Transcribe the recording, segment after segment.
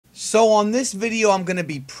So on this video, I'm going to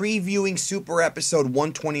be previewing Super Episode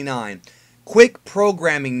 129. Quick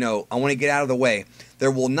programming note, I want to get out of the way.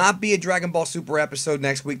 There will not be a Dragon Ball Super episode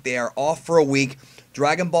next week. They are off for a week.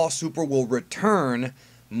 Dragon Ball Super will return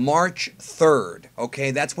March 3rd.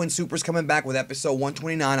 Okay, that's when Super's coming back with episode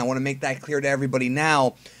 129. I want to make that clear to everybody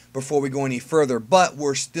now before we go any further. But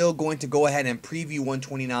we're still going to go ahead and preview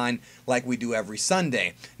 129 like we do every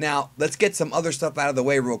Sunday. Now, let's get some other stuff out of the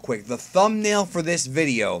way real quick. The thumbnail for this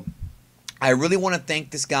video, I really want to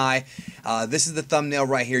thank this guy. This is the thumbnail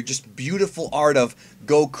right here. Just beautiful art of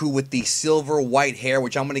Goku with the silver white hair,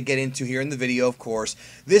 which I'm going to get into here in the video, of course.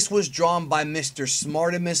 This was drawn by Mr.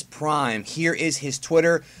 Smartimus Prime. Here is his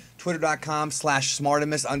Twitter.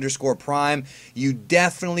 Twitter.com/Smartimus_Prime. You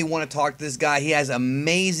definitely want to talk to this guy. He has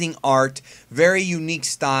amazing art, very unique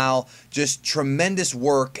style, just tremendous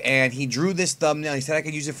work, and he drew this thumbnail. He said I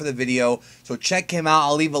could use it for the video, so check him out.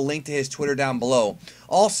 I'll leave a link to his Twitter down below.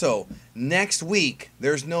 Also, next week,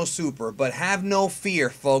 there's no Super, but have no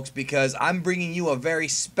fear, folks, because I'm bringing you a very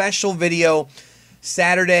special video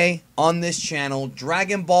Saturday on this channel,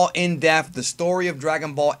 Dragon Ball In Depth, the story of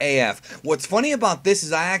Dragon Ball AF. What's funny about this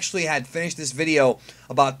is I actually had finished this video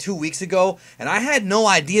about 2 weeks ago, and I had no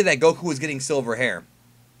idea that Goku was getting silver hair.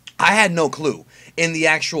 I had no clue in the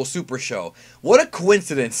actual Super show. What a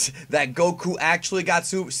coincidence that Goku actually got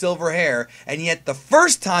silver hair, and yet the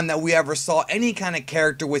first time that we ever saw any kind of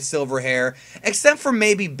character with silver hair, except for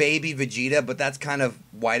maybe baby Vegeta, but that's kind of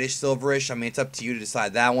whitish silverish. I mean, it's up to you to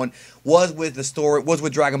decide that one. Was with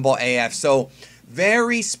Dragon Ball AF. So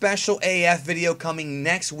very special AF video coming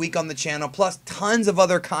next week on the channel, plus tons of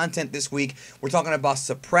other content this week. We're talking about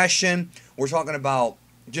suppression. We're talking about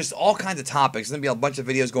just all kinds of topics. There's going to be a bunch of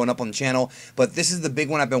videos going up on the channel, but this is the big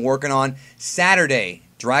one I've been working on. Saturday,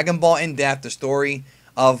 Dragon Ball In Depth, the story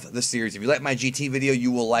of the series. If you like my GT video,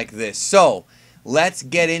 you will like this. So, let's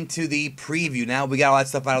get into the preview. Now we got all that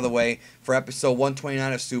stuff out of the way for episode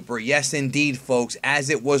 129 of Super. Yes, indeed, folks, as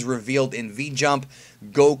it was revealed in V-Jump,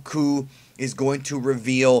 Goku is going to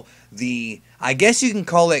reveal the, I guess you can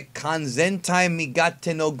call it Kanzentai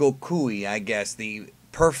Migate no Gokui, I guess, the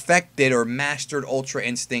perfected or mastered Ultra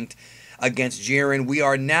Instinct against Jiren. We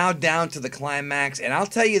are now down to the climax, and I'll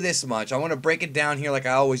tell you this much. I want to break it down here like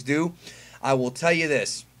I always do. I will tell you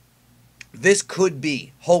this. This could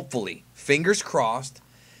be, hopefully, fingers crossed,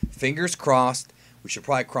 we should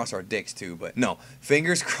probably cross our dicks too, but no,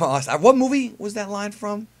 fingers crossed. What movie was that line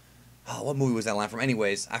from? Oh, what movie was that line from?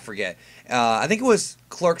 Anyways, I forget. I think it was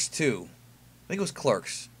Clerks 2. I think it was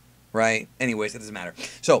Clerks, right? Anyways, it doesn't matter.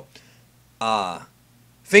 So,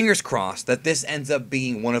 fingers crossed that this ends up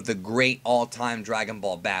being one of the great all-time Dragon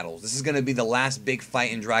Ball battles. This is going to be the last big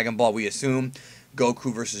fight in Dragon Ball, we assume.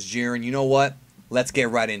 Goku versus Jiren. You know what? Let's get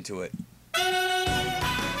right into it.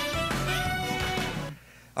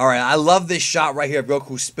 Alright, I love this shot right here of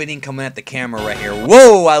Goku spinning, coming at the camera right here.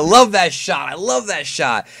 Whoa, I love that shot. I love that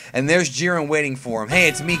shot. And there's Jiren waiting for him. Hey,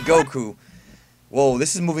 it's me, Goku. Whoa,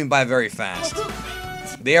 this is moving by very fast.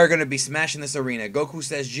 They are going to be smashing this arena. Goku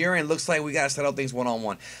says, Jiren, looks like we got to settle things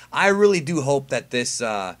one-on-one. I really do hope that this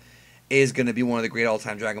is going to be one of the great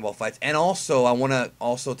all-time Dragon Ball fights. And also, I want to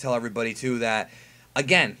also tell everybody, too, that,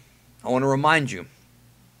 again, I want to remind you,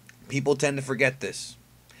 people tend to forget this.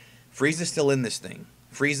 Frieza's still in this thing.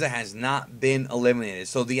 Frieza has not been eliminated.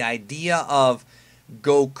 So the idea of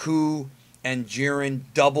Goku and Jiren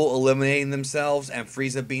double eliminating themselves and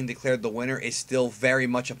Frieza being declared the winner is still very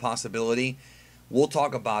much a possibility. We'll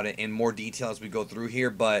talk about it in more detail as we go through here,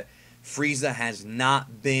 but Frieza has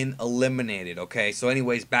not been eliminated, okay? So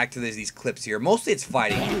anyways, back to these clips here. Mostly it's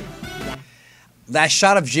fighting. That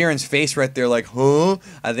shot of Jiren's face right there, like, huh?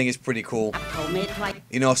 I think is pretty cool.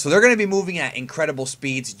 You know, so they're going to be moving at incredible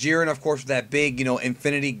speeds. Jiren, of course, with that big, you know,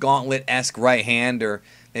 Infinity Gauntlet-esque right hand, or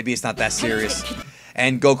maybe it's not that serious.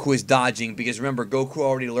 And Goku is dodging, because remember, Goku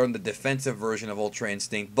already learned the defensive version of Ultra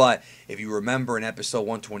Instinct, but if you remember in episode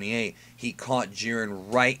 128, he caught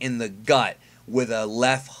Jiren right in the gut with a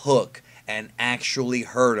left hook and actually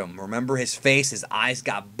hurt him. Remember his face? His eyes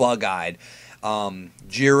got bug-eyed.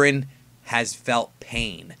 Jiren has felt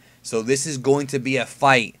pain. So this is going to be a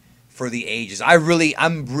fight for the ages. I'm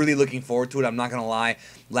really looking forward to it. I'm not going to lie.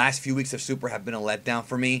 Last few weeks of Super have been a letdown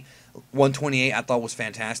for me. 128 I thought was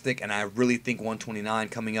fantastic, and I really think 129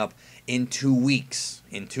 coming up in 2 weeks.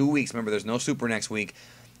 In 2 weeks, remember there's no Super next week,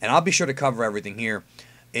 and I'll be sure to cover everything here,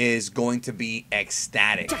 is going to be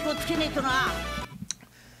ecstatic.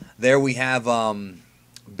 There we have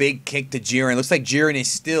big kick to Jiren. Looks like Jiren is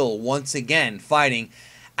still, once again, fighting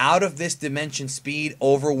out of this dimension speed,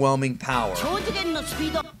 overwhelming power.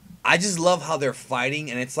 I just love how they're fighting,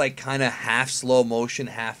 and it's like kind of half slow motion,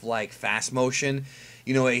 half like fast motion.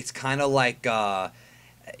 You know, it's kind of like,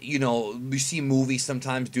 you know, you see movies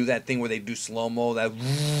sometimes do that thing where they do slow-mo,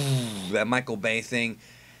 that Michael Bay thing.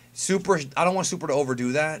 Super, I don't want Super to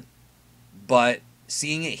overdo that, but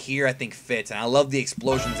seeing it here, I think fits. And I love the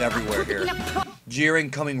explosions everywhere here.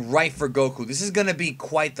 Jiren coming right for Goku. This is going to be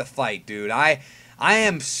quite the fight, dude. I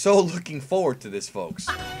am so looking forward to this, folks.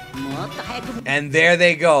 And there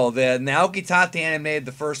they go. The Naoki Tate animated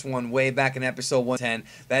the first one way back in episode 110.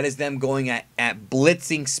 That is them going at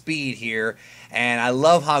blitzing speed here. And I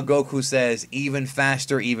love how Goku says, even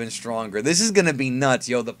faster, even stronger. This is going to be nuts,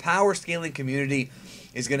 yo. The power scaling community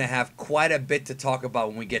is going to have quite a bit to talk about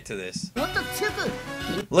when we get to this.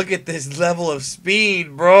 Look at this level of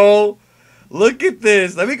speed, bro. Look at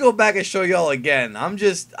this. Let me go back and show y'all again. I want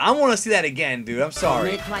to see that again, dude. I'm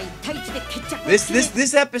sorry.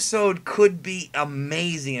 This episode could be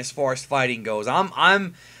amazing as far as fighting goes.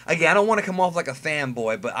 Again, I don't want to come off like a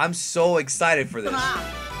fanboy, but I'm so excited for this.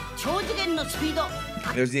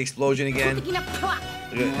 There's the explosion again.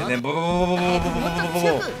 And then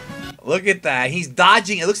look at that. He's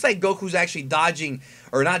dodging. It looks like Goku's actually dodging,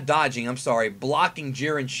 or not dodging, I'm sorry, blocking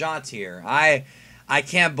Jiren shots here. I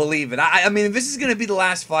can't believe it. I mean, if this is going to be the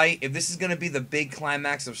last fight, if this is going to be the big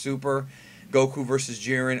climax of Super, Goku versus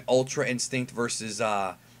Jiren, Ultra Instinct versus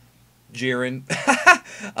Jiren,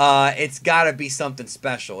 it's got to be something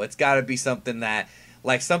special. It's got to be something that,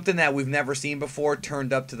 like something that we've never seen before,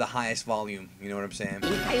 turned up to the highest volume. You know what I'm saying?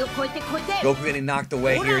 Goku getting knocked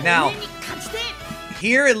away here. Now,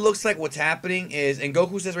 here it looks like what's happening is, and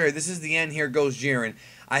Goku says right here, this is the end, here goes Jiren.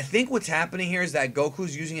 I think what's happening here is that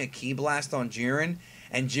Goku's using a ki blast on Jiren,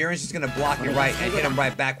 and Jiren's just going to block it right and hit him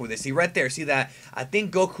right back with it. See, right there, see that? I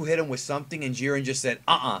think Goku hit him with something, and Jiren just said,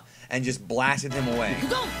 and just blasted him away.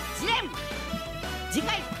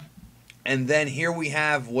 And then here we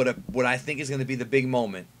have what I think is going to be the big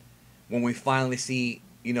moment, when we finally see,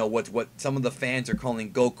 you know, what some of the fans are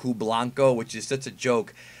calling Goku Blanco, which is such a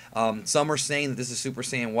joke. Some are saying that this is Super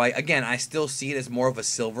Saiyan White. Again, I still see it as more of a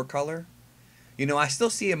silver color. You know, I still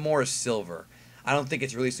see it more as silver. I don't think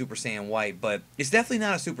it's really Super Saiyan White, but it's definitely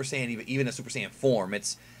not a Super Saiyan, even a Super Saiyan form.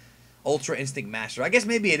 It's Ultra Instinct Master. I guess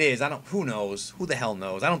maybe it is. Who knows? Who the hell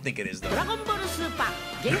knows? I don't think it is, though.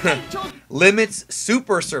 Limits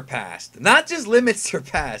Super Surpassed. Not just Limits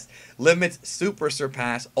Surpassed. Limits Super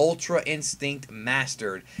Surpassed. Ultra Instinct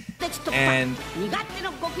Mastered. And,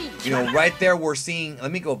 you know, right there we're seeing...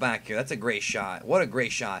 Let me go back here. That's a great shot. What a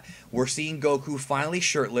great shot. We're seeing Goku finally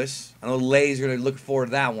shirtless. I know Lei's going to look forward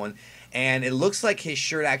to that one. And it looks like his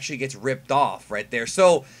shirt actually gets ripped off right there.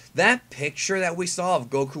 So that picture that we saw of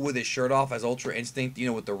Goku with his shirt off as Ultra Instinct, you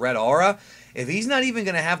know, with the red aura, if he's not even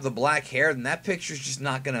going to have the black hair, then that picture's just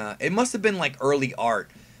not going to... It must have been like early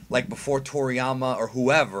art, like before Toriyama or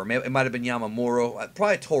whoever. Maybe it might have been Yamamuro.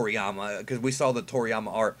 Probably Toriyama, because we saw the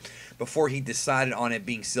Toriyama art before he decided on it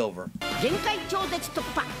being silver.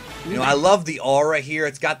 You know, I love the aura here.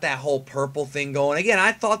 It's got that whole purple thing going. Again,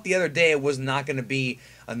 I thought the other day it was not going to be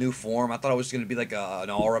a new form. I thought it was going to be like an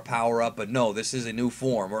aura power-up, but no, this is a new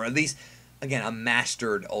form, or at least, again, a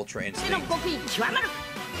mastered Ultra Instinct.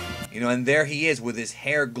 You know, and there he is with his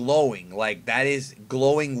hair glowing. Like, that is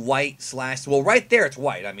glowing white slash... Well, right there it's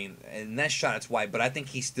white. I mean, in that shot it's white, but I think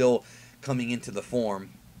he's still coming into the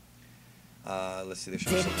form. Let's see.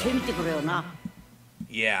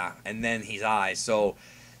 Yeah, and then his eyes. So...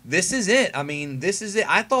 This is it. I mean, this is it.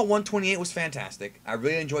 I thought 128 was fantastic. I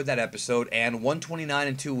really enjoyed that episode. And 129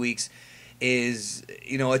 in 2 weeks is,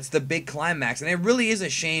 you know, it's the big climax. And it really is a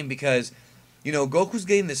shame because, you know, Goku's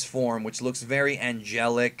getting this form, which looks very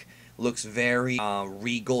angelic, looks very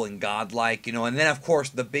regal and godlike, you know. And then, of course,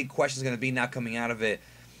 the big question is going to be now coming out of it,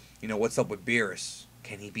 you know, what's up with Beerus?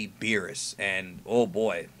 Can he be Beerus? And, oh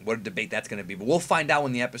boy, what a debate that's going to be. But we'll find out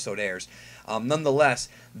when the episode airs. Nonetheless,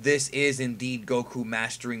 this is indeed Goku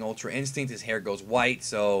mastering Ultra Instinct. His hair goes white,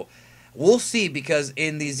 so we'll see. Because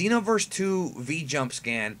in the Xenoverse 2 V-Jump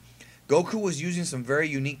scan, Goku was using some very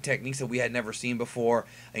unique techniques that we had never seen before,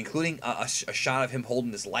 including a shot of him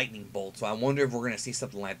holding this lightning bolt. So I wonder if we're going to see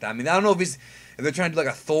something like that. I mean, I don't know if they're trying to do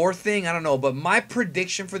like a Thor thing. I don't know. But my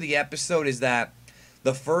prediction for the episode is that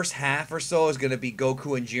the first half or so is going to be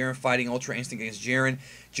Goku and Jiren fighting Ultra Instinct against Jiren.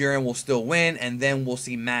 Jiren will still win, and then we'll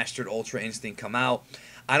see Mastered Ultra Instinct come out.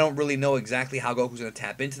 I don't really know exactly how Goku's going to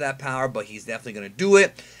tap into that power, but he's definitely going to do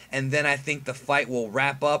it. And then I think the fight will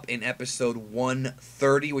wrap up in episode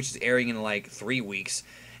 130, which is airing in like 3 weeks.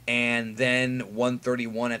 And then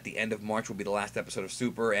 131 at the end of March will be the last episode of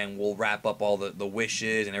Super, and we'll wrap up all the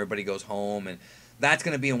wishes, and everybody goes home, and that's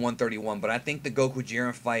going to be in 131, but I think the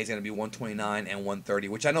Goku-Jiren fight is going to be 129 and 130,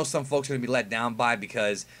 which I know some folks are going to be let down by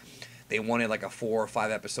because they wanted like a 4 or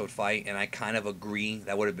 5 episode fight, and I kind of agree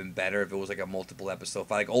that would have been better if it was like a multiple episode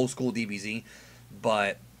fight, like old school DBZ.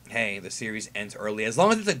 But hey, the series ends early. As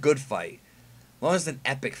long as it's a good fight, as long as it's an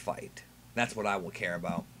epic fight, that's what I will care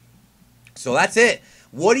about. So that's it.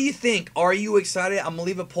 What do you think? Are you excited? I'm going to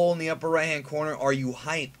leave a poll in the upper right hand corner. Are you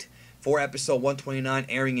hyped for episode 129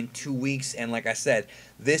 airing in 2 weeks? And like I said,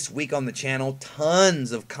 this week on the channel,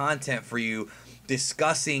 tons of content for you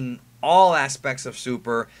discussing all aspects of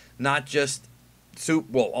Super, not just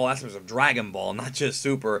all aspects of Dragon Ball, not just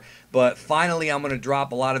Super. But finally, I'm going to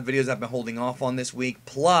drop a lot of videos I've been holding off on this week,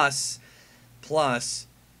 plus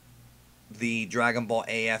the Dragon Ball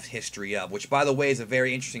AF history of, which by the way is a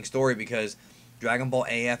very interesting story because Dragon Ball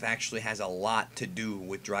AF actually has a lot to do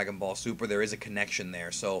with Dragon Ball Super. There is a connection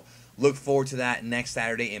there. So look forward to that next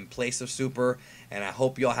Saturday in place of Super. And I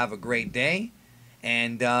hope y'all have a great day.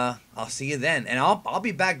 And I'll see you then. And I'll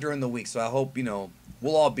be back during the week. So I hope,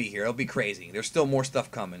 we'll all be here. It'll be crazy. There's still more stuff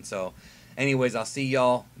coming. So anyways, I'll see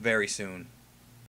y'all very soon.